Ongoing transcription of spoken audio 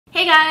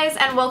Hey guys,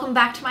 and welcome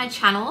back to my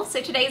channel.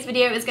 So today's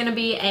video is going to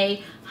be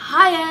a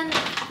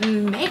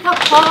high-end makeup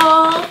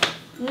haul.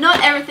 Not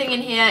everything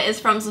in here is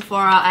from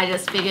Sephora. I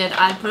just figured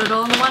I'd put it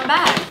all in one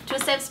bag to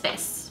save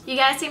space. You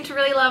guys seem to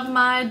really love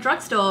my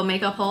drugstore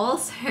makeup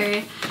hauls, so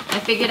I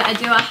figured I'd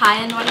do a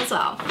high-end one as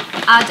well.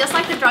 Just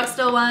like the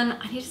drugstore one,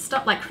 I need to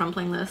stop like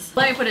crumpling this.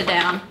 Let me put it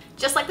down.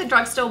 Just like the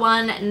drugstore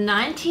one,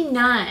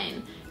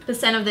 99%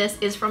 of this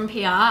is from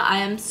PR. I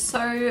am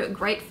so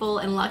grateful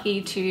and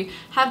lucky to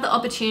have the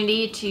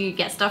opportunity to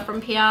get stuff from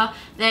PR.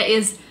 There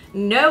is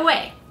no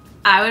way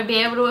I would be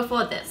able to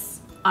afford this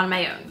on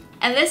my own.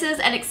 And this is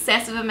an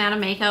excessive amount of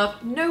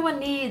makeup. No one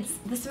needs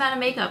this amount of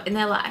makeup in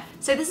their life.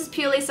 So this is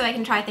purely so I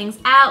can try things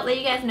out, let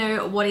you guys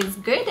know what is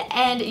good,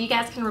 and you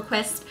guys can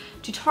request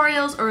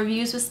tutorials or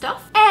reviews with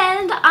stuff.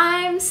 And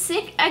I'm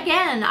sick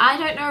again. I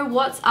don't know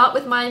what's up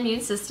with my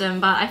immune system,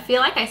 but I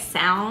feel like I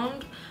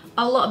sound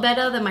a lot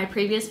better than my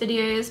previous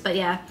videos, but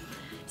yeah,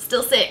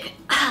 still sick.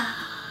 I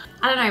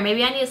don't know,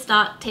 maybe I need to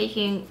start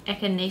taking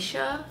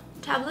echinacea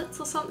tablets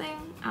or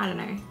something. I don't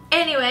know.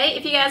 Anyway,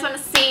 if you guys want to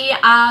see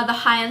the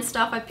high-end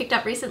stuff I picked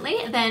up recently,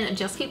 then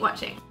just keep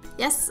watching.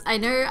 Yes, I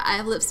know I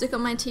have lipstick on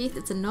my teeth.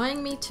 It's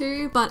annoying me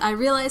too, but I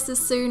realize this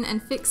soon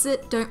and fix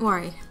it, don't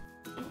worry.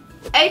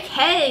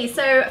 Okay,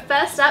 so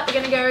first up we're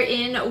gonna go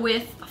in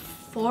with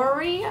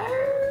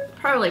Foreo.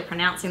 Probably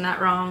pronouncing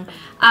that wrong.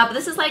 But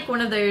this is like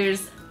one of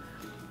those,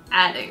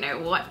 I don't know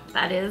what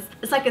that is.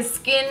 It's like a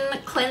skin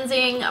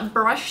cleansing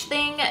brush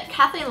thing.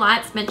 Kathleen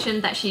Lights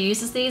mentioned that she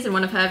uses these in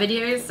one of her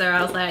videos, so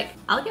I was like,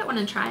 I'll get one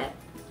and try it.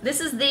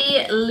 This is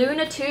the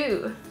Luna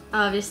 2.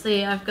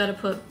 Obviously I've got to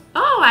put,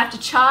 oh, I have to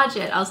charge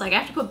it. I was like, I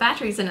have to put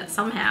batteries in it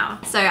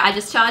somehow. So I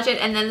just charge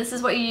it, and then this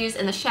is what you use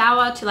in the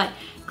shower to like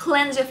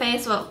cleanse your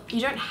face. Well,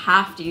 you don't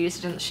have to use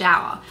it in the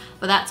shower,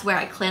 but that's where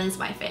I cleanse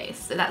my face.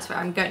 So that's where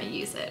I'm going to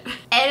use it.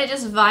 And it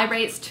just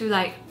vibrates to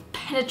like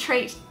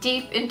penetrate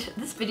deep into,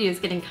 this video is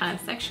getting kind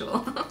of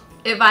sexual.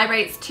 It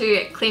vibrates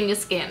to clean your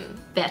skin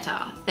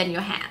better than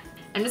your hand.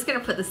 I'm just gonna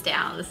put this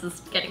down, this is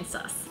getting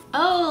sus.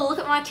 Oh, look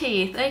at my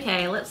teeth.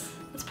 Okay,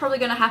 it's probably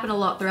gonna happen a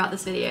lot throughout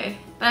this video.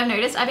 But I've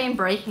noticed I've been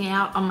breaking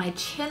out on my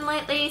chin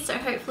lately, so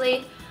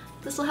hopefully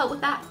this will help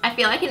with that. I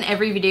feel like in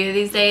every video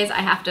these days I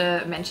have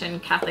to mention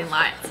Kathleen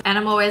Lights, and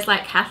I'm always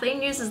like,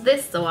 Kathleen uses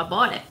this, so I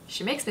bought it.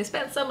 She makes me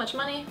spend so much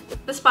money.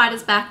 The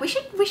spider's back. We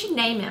should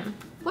name him.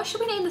 What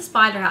should we name the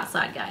spider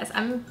outside, guys?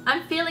 I'm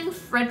feeling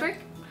Frederick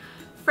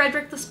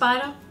the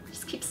spider.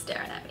 Just keeps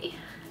staring at me.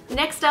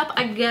 Next up,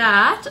 I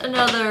got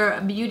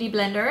another beauty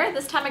blender.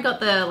 This time I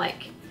got the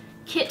like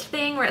kit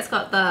thing where it's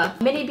got the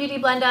mini beauty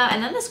blender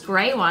and then this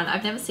gray one.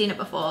 I've never seen it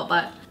before,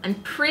 but I'm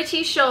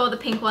pretty sure the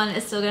pink one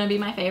is still gonna be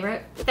my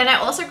favorite. Then I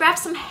also grabbed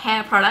some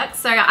hair products.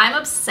 So I'm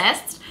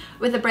obsessed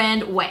with the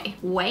brand Way.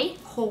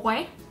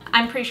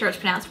 I'm pretty sure it's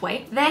pronounced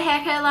Way. Their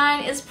hair care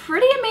line is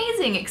pretty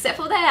amazing, except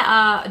for their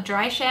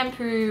dry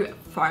shampoo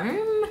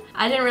foam.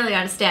 I didn't really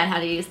understand how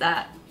to use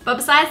that. But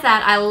besides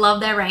that, I love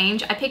their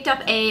range. I picked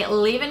up a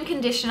leave-in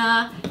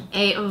conditioner,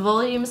 a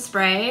volume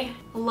spray,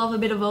 love a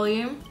bit of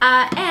volume,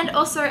 and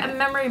also a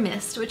memory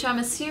mist, which I'm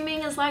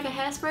assuming is like a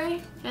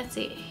hairspray. Let's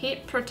see,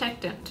 heat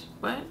protectant.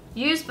 What?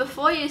 Use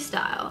before you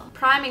style.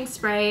 Priming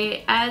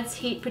spray adds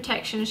heat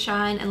protection,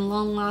 shine, and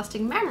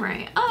long-lasting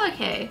memory. Oh,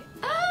 okay.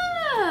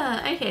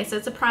 Okay, so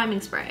it's a priming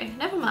spray.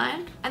 Never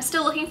mind. I'm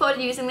still looking forward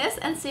to using this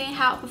and seeing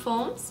how it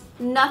performs.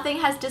 Nothing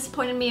has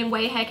disappointed me in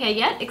Way hair care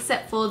yet,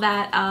 except for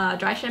that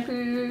dry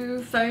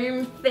shampoo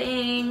foam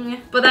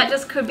thing. But that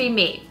just could be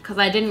me, because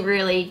I didn't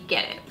really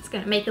get it. It's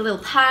gonna make a little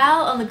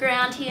pile on the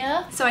ground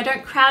here, so I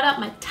don't crowd up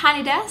my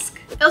tiny desk.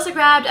 I also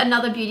grabbed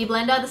another beauty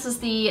blender. This is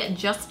the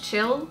Just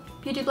Chill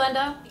beauty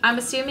blender. I'm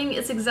assuming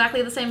it's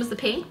exactly the same as the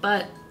pink,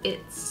 but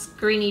it's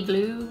greeny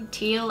blue,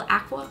 teal,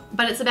 aqua.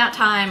 But it's about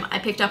time I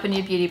picked up a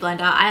new beauty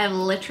blender. I have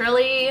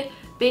literally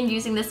been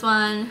using this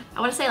one, I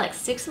want to say like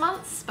 6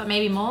 months, but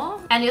maybe more.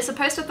 And you're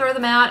supposed to throw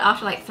them out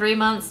after like 3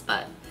 months,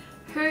 but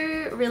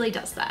who really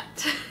does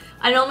that?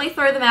 I normally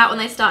throw them out when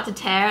they start to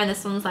tear, and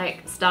this one's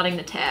like starting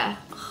to tear.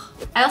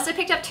 I also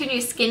picked up 2 new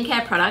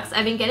skincare products.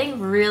 I've been getting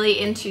really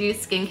into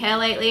skincare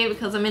lately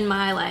because I'm in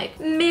my like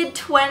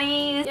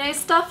mid-20s. You know,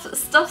 stuff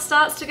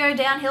starts to go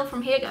downhill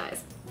from here,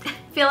 guys.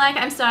 I feel like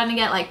I'm starting to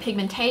get like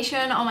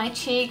pigmentation on my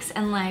cheeks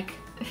and like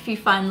a few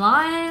fine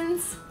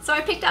lines. So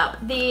I picked up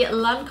the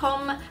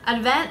Lancome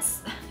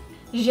Advanced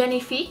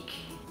Genifique.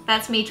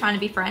 That's me trying to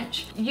be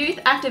French. Youth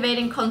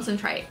Activating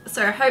Concentrate.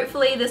 So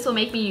hopefully this will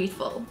make me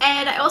youthful.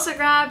 And I also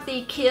grabbed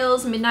the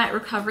Khiels Midnight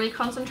Recovery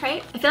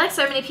Concentrate. I feel like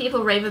so many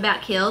people rave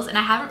about Khiels, and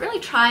I haven't really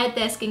tried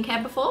their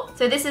skincare before.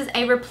 So this is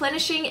a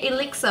replenishing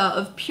elixir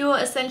of pure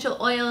essential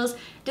oils,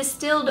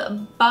 distilled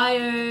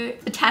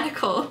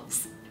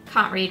biobotanicals.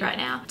 Can't read right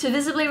now. To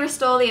visibly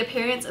restore the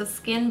appearance of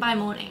skin by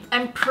morning.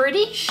 I'm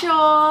pretty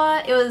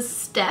sure it was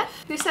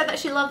Steph who said that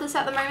she loved this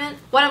at the moment.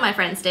 One of my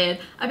friends did.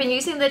 I've been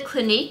using the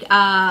Clinique,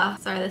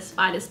 sorry, the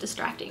spider's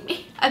distracting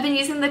me. I've been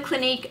using the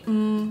Clinique,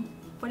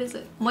 what is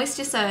it?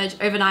 Moisture Surge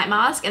Overnight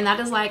Mask, and that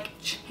has like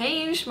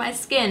changed my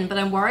skin, but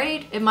I'm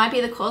worried it might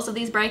be the cause of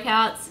these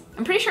breakouts.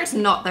 I'm pretty sure it's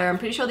not though. I'm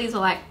pretty sure these are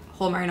like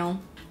hormonal.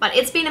 But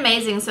it's been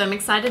amazing, so I'm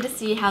excited to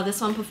see how this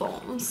one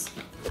performs.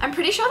 I'm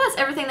pretty sure that's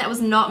everything that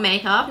was not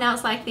makeup. Now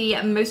it's like the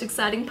most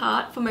exciting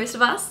part for most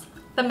of us,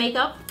 the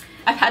makeup.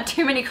 I've had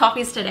too many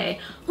coffees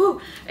today.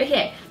 Whew.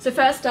 Okay, so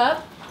first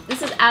up,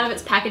 this is out of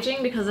its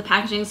packaging because the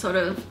packaging sort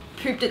of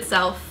pooped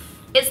itself.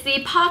 It's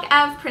the Park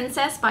Ave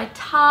Princess by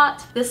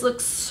Tarte. This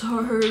looks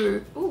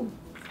so, ooh.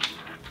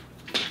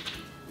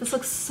 This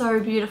looks so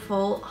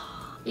beautiful.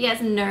 You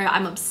guys know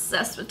I'm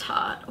obsessed with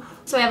Tarte.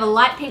 So we have a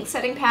light pink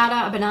setting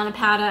powder, a banana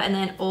powder, and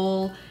then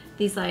all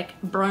these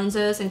like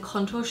bronzers and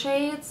contour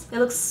shades. It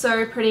looks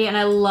so pretty and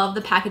I love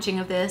the packaging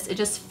of this. It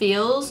just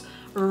feels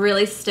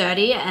really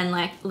sturdy and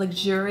like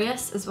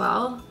luxurious as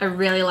well. I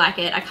really like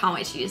it. I can't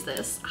wait to use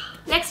this.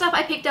 Next up,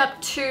 I picked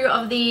up 2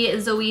 of the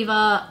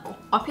Zoeva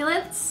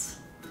Opulence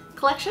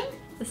collection.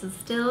 This is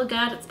still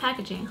got its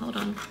packaging, hold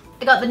on.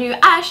 I got the new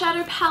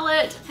eyeshadow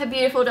palette. How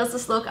beautiful does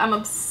this look? I'm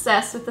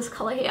obsessed with this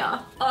color here.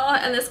 Oh,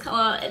 and this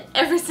color, and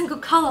every single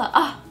color.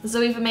 Oh,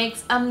 Zoeva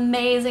makes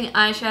amazing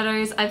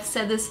eyeshadows. I've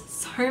said this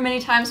so many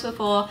times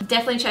before.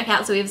 Definitely check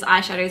out Zoeva's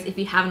eyeshadows if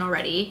you haven't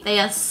already. They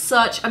are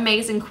such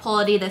amazing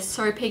quality. They're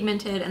so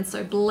pigmented and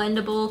so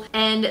blendable,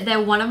 and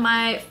they're one of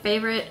my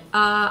favorite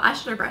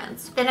eyeshadow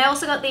brands. Then I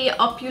also got the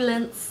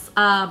Opulence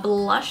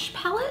blush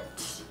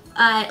palette.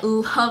 I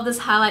love this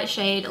highlight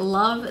shade,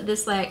 love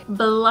this like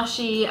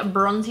blushy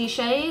bronzy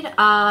shade.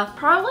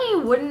 Probably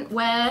wouldn't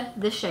wear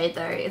this shade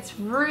though. It's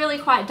really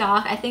quite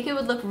dark. I think it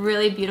would look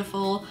really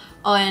beautiful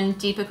on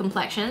deeper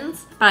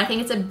complexions, but I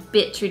think it's a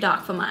bit too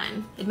dark for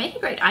mine. It'd make a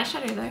great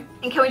eyeshadow though.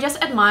 And can we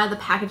just admire the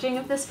packaging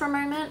of this for a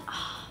moment?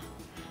 Oh,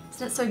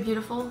 isn't it so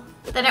beautiful?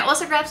 Then I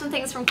also grabbed some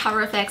things from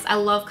Cover FX. I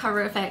love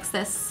Cover FX.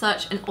 They're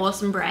such an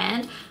awesome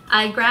brand.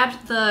 I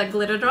grabbed the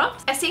glitter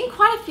drops. I've seen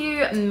quite a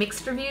few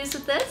mixed reviews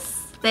of this.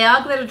 They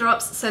are glitter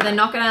drops, so they're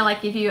not gonna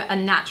like give you a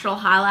natural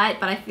highlight,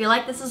 but I feel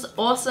like this is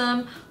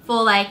awesome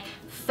for like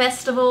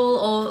festival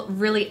or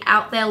really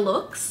out there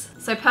looks.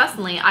 So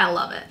personally, I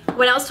love it.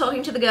 When I was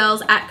talking to the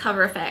girls at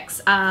Cover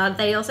FX,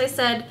 they also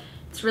said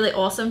it's really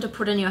awesome to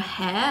put in your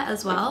hair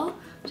as well,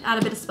 to add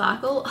a bit of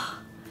sparkle. Oh,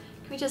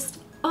 can we just,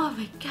 oh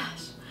my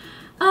gosh.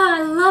 Oh,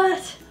 I love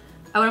it.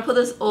 I wanna put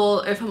this all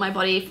over my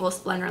body for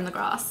Splendor in the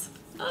Grass.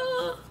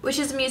 Which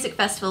is a music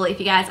festival if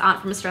you guys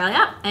aren't from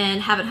Australia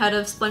and haven't heard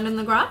of Splendor in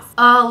the Grass.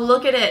 Oh,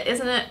 look at it,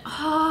 isn't it?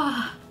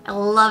 Oh, I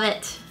love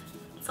it.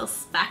 It's so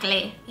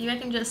sparkly. You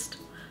can just,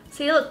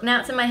 see, look, now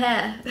it's in my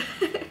hair.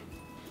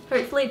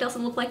 Hopefully it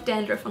doesn't look like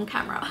dandruff on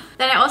camera.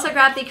 Then I also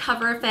grabbed the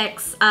Cover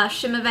FX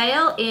Shimmer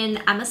Veil in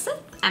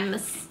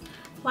Amethyst.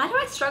 Why do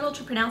I struggle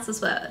to pronounce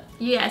this word?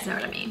 You guys know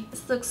what I mean.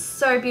 This looks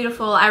so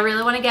beautiful. I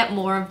really want to get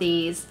more of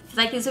these. I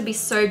feel like these would be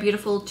so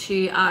beautiful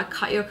to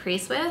cut your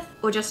crease with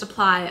or just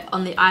apply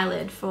on the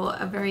eyelid for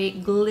a very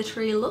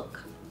glittery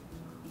look.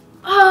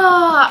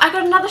 Oh, I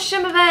got another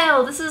shimmer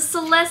veil. This is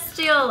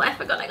Celestial. I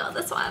forgot I got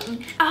this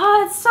one.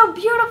 Oh, it's so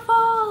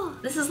beautiful.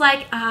 This is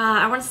like,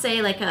 I want to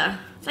say like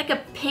it's like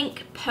a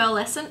pink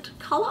pearlescent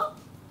color,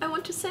 I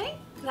want to say.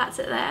 That's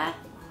it there.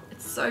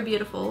 So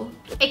beautiful.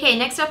 Okay,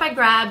 next up I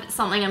grabbed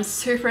something I'm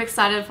super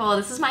excited for.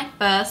 This is my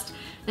first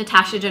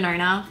Natasha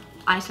Denona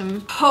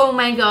item. Oh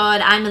my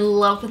god, I'm in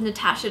love with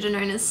Natasha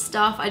Denona's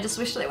stuff. I just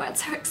wish they weren't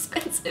so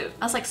expensive.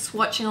 I was like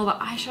swatching all the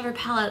eyeshadow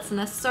palettes and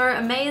they're so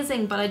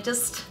amazing, but I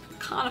just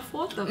can't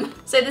afford them.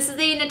 So this is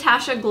the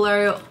Natasha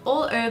Glow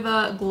All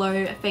Over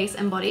Glow Face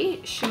and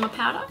Body Shimmer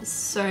Powder. It's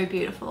so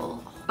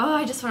beautiful. Oh,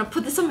 I just want to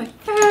put this on my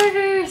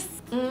face.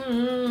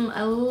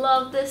 I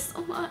love this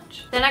so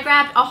much. Then I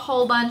grabbed a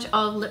whole bunch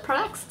of lip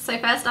products. So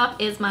first up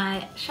is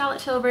my Charlotte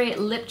Tilbury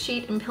Lip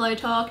Cheat and Pillow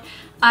Talk.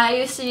 I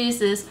used to use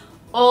this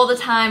all the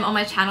time on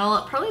my channel,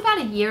 probably about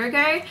a year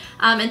ago,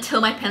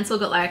 until my pencil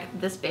got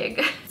like this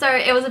big. So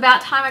it was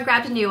about time I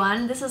grabbed a new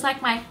one. This is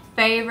like my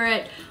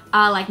favorite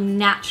like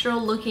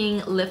natural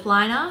looking lip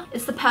liner.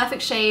 It's the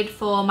perfect shade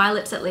for my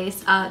lips at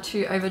least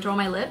to overdraw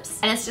my lips,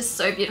 and it's just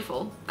so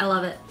beautiful. I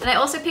love it. And I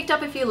also picked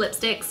up a few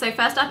lipsticks. So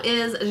first up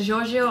is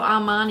Giorgi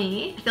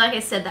Armani. I feel like I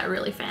said that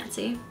really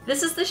fancy.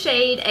 This is the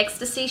shade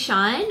Ecstasy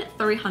Shine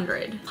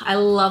 300. I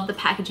love the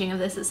packaging of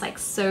this. It's like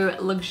so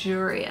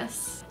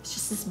luxurious. It's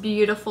just this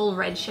beautiful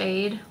red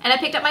shade. And I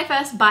picked up my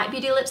first Bite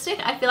Beauty lipstick.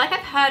 I feel like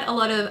I've heard a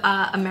lot of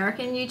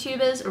American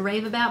YouTubers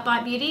rave about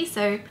Bite Beauty,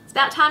 so it's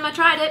about time I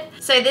tried it.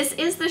 So this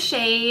is the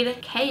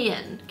shade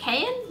Cayenne.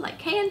 Cayenne? Like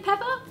cayenne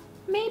pepper?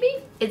 Maybe?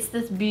 It's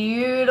this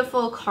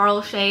beautiful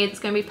coral shade. It's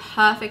gonna be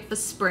perfect for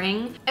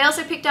spring. I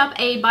also picked up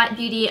a Bite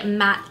Beauty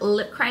matte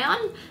lip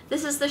crayon.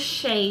 This is the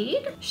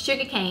shade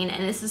Sugarcane,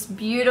 and it's this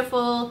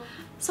beautiful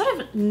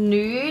sort of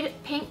nude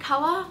pink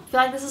color. I feel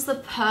like this is the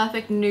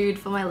perfect nude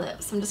for my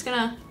lips. I'm just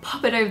gonna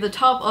pop it over the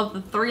top of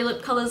the 3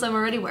 lip colors I'm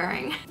already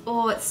wearing.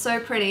 Oh, it's so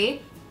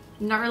pretty.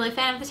 Not really a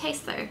fan of the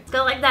taste though. It's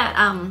got like that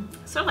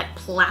sort of like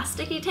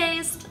plasticky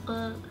taste.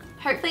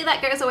 Hopefully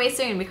that goes away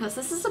soon because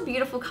this is a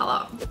beautiful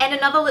color. And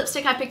another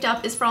lipstick I picked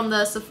up is from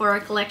the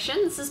Sephora collection.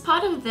 This is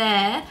part of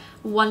their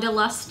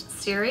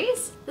Wanderlust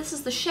series. This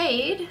is the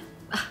shade.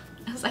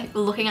 I was like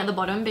looking at the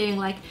bottom being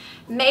like,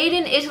 made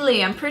in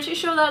Italy. I'm pretty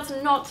sure that's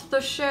not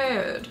the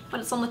shade, but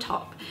it's on the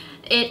top.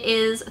 It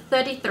is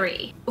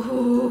 33.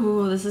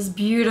 Ooh, this is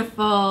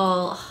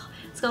beautiful.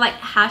 It's got like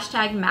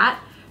hashtag matte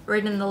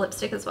written in the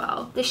lipstick as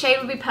well. This shade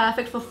would be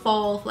perfect for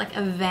fall, for like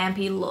a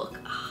vampy look.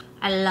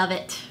 I love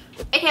it.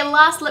 Okay,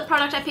 last lip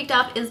product I picked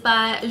up is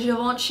by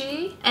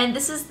Givenchy, and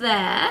this is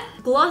their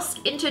Gloss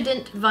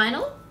Interdent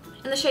Vinyl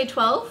in the shade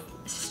 12.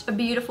 It's just a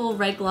beautiful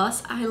red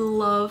gloss. I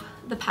love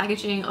the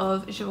packaging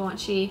of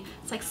Givenchy.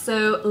 It's like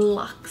so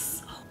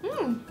luxe.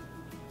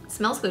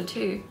 Smells good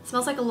too.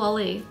 Smells like a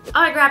lolly. Oh,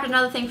 I grabbed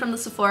another thing from the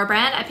Sephora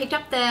brand. I picked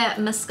up their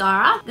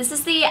mascara. This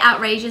is the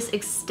Outrageous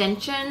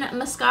Extension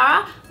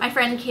Mascara. My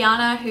friend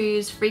Kiana,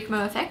 who's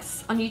Freakmo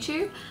Effects on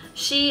YouTube,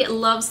 she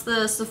loves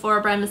the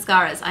Sephora brand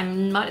mascaras.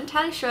 I'm not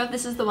entirely sure if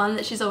this is the one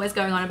that she's always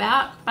going on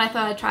about, but I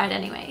thought I'd try it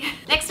anyway.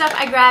 Next up,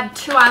 I grabbed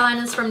 2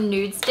 eyeliners from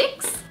Nude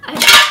Sticks.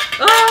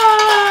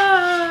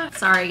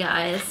 Sorry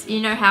guys, you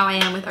know how I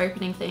am with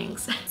opening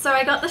things. So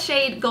I got the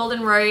shade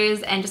Golden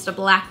Rose and just a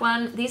black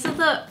one. These are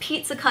the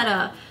pizza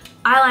cutter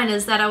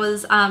eyeliners that I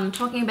was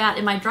talking about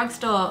in my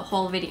drugstore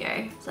haul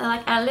video. So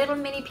like a little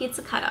mini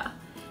pizza cutter,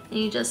 and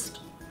you just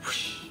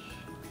whoosh.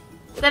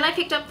 Then I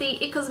picked up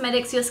the IT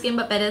Cosmetics Your Skin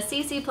But Better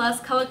CC Plus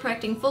Color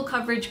Correcting Full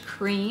Coverage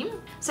Cream.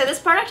 So this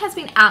product has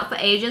been out for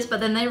ages, but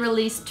then they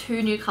released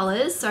 2 new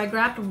colors, so I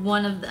grabbed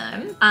one of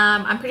them.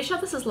 I'm pretty sure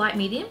this is light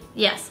medium.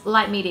 Yes,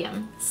 light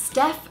medium.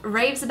 Steph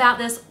raves about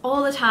this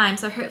all the time,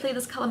 so hopefully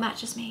this color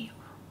matches me.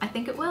 I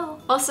think it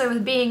will. Also,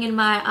 with being in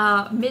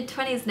my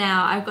mid-20s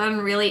now, I've gotten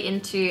really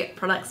into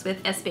products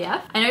with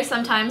SPF. I know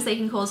sometimes they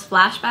can cause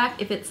flashback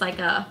if it's like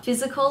a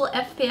physical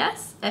SPF.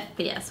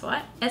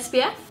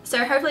 So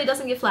hopefully it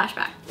doesn't give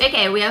flashback.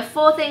 Okay, we have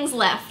 4 things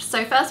left.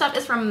 So first up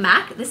is from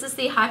MAC. This is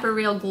the Hyper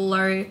Real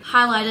Glow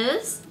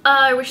highlighters.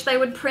 I wish they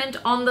would print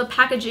on the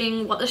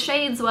packaging what the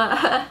shades were.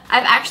 I've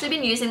actually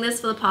been using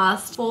this for the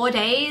past 4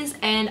 days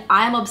and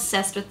I'm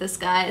obsessed with this,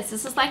 guys.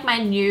 This is like my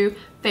new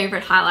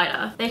favorite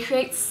highlighter. They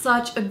create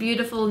such a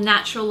beautiful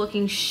natural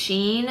looking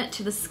sheen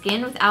to the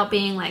skin without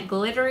being like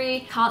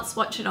glittery. Can't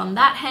swatch it on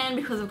that hand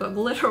because I've got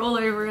glitter all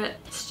over it.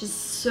 It's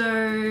just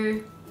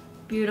so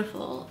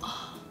beautiful.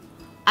 Oh,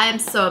 I am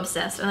so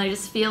obsessed, and they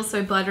just feel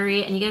so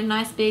buttery, and you get a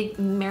nice big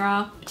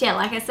mirror. But yeah,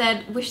 like I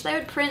said, wish they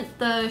would print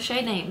the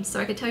shade names so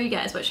I could tell you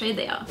guys what shade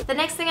they are. The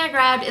next thing I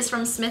grabbed is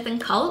from Smith &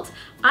 Cult.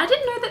 I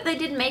didn't know that they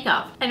did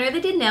makeup. I know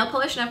they did nail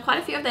polish, and I have quite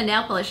a few of their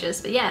nail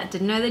polishes, but yeah,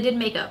 didn't know they did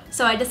makeup.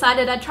 So I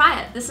decided I'd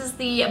try it. This is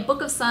the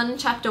Book of Sun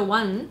Chapter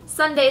 1.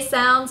 Sunday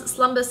Sounds,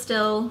 Slumber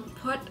Still.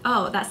 What?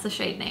 Oh, that's the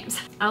shade names.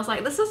 I was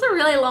like, this is a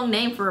really long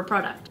name for a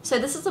product. So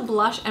this is a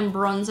blush and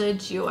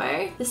bronzer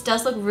duo. This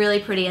does look really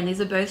pretty, and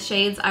these are both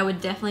shades I would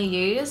definitely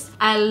use.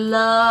 I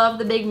love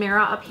the big mirror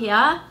up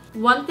here.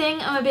 One thing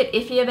I'm a bit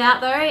iffy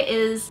about though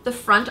is the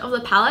front of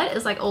the palette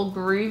is like all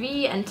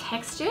groovy and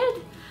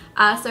textured.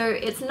 So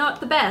it's not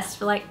the best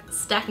for like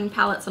stacking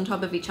palettes on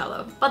top of each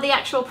other. But the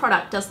actual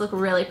product does look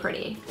really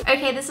pretty.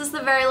 Okay, this is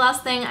the very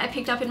last thing I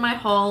picked up in my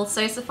haul.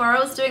 So Sephora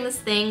was doing this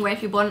thing where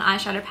if you bought an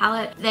eyeshadow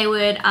palette, they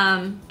would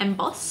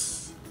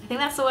emboss, I think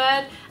that's the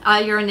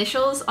word, your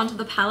initials onto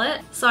the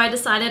palette. So I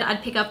decided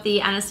I'd pick up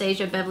the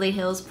Anastasia Beverly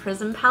Hills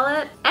Prism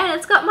palette, and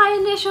it's got my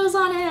initials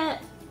on it.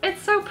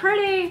 It's so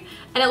pretty,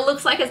 and it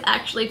looks like it's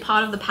actually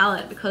part of the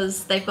palette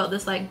because they've got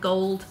this like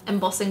gold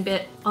embossing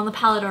bit on the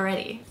palette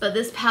already. But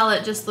this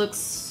palette just looks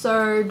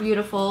so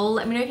beautiful.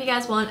 Let me know if you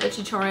guys want a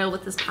tutorial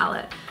with this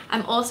palette.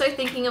 I'm also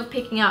thinking of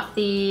picking up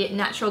the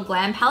Natural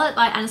Glam palette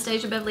by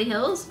Anastasia Beverly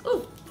Hills.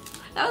 Ooh,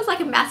 that was like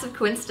a massive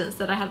coincidence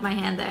that I had my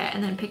hand there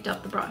and then picked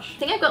up the brush. I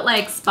think I've got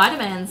like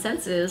Spider-Man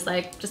senses,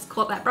 like just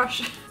caught that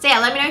brush. So yeah,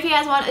 let me know if you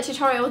guys want a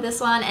tutorial with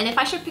this one, and if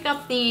I should pick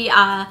up the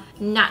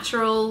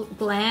Natural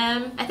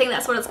Glam, I think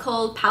that's what it's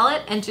called,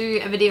 palette, and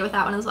do a video with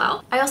that one as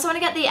well. I also want to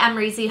get the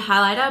Amrezy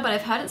highlighter, but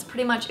I've heard it's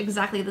pretty much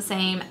exactly the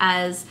same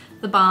as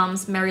the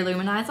Balm's Merry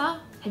Luminizer.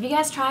 Have you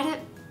guys tried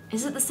it?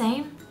 Is it the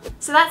same?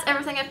 So that's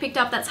everything I've picked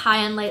up that's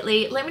high-end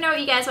lately. Let me know what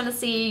you guys want to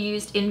see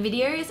used in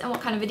videos and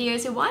what kind of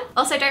videos you want.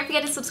 Also, don't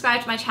forget to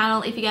subscribe to my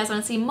channel if you guys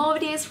want to see more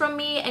videos from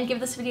me, and give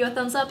this video a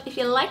thumbs up if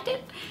you liked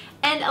it.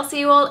 And I'll see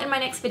you all in my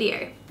next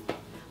video.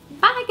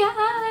 Bye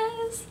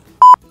guys!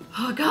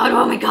 Oh god,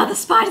 oh my god, the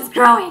spider's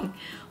growing!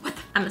 What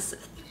the?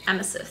 I'm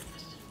a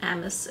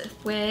Sith.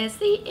 Where's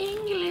the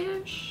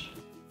English?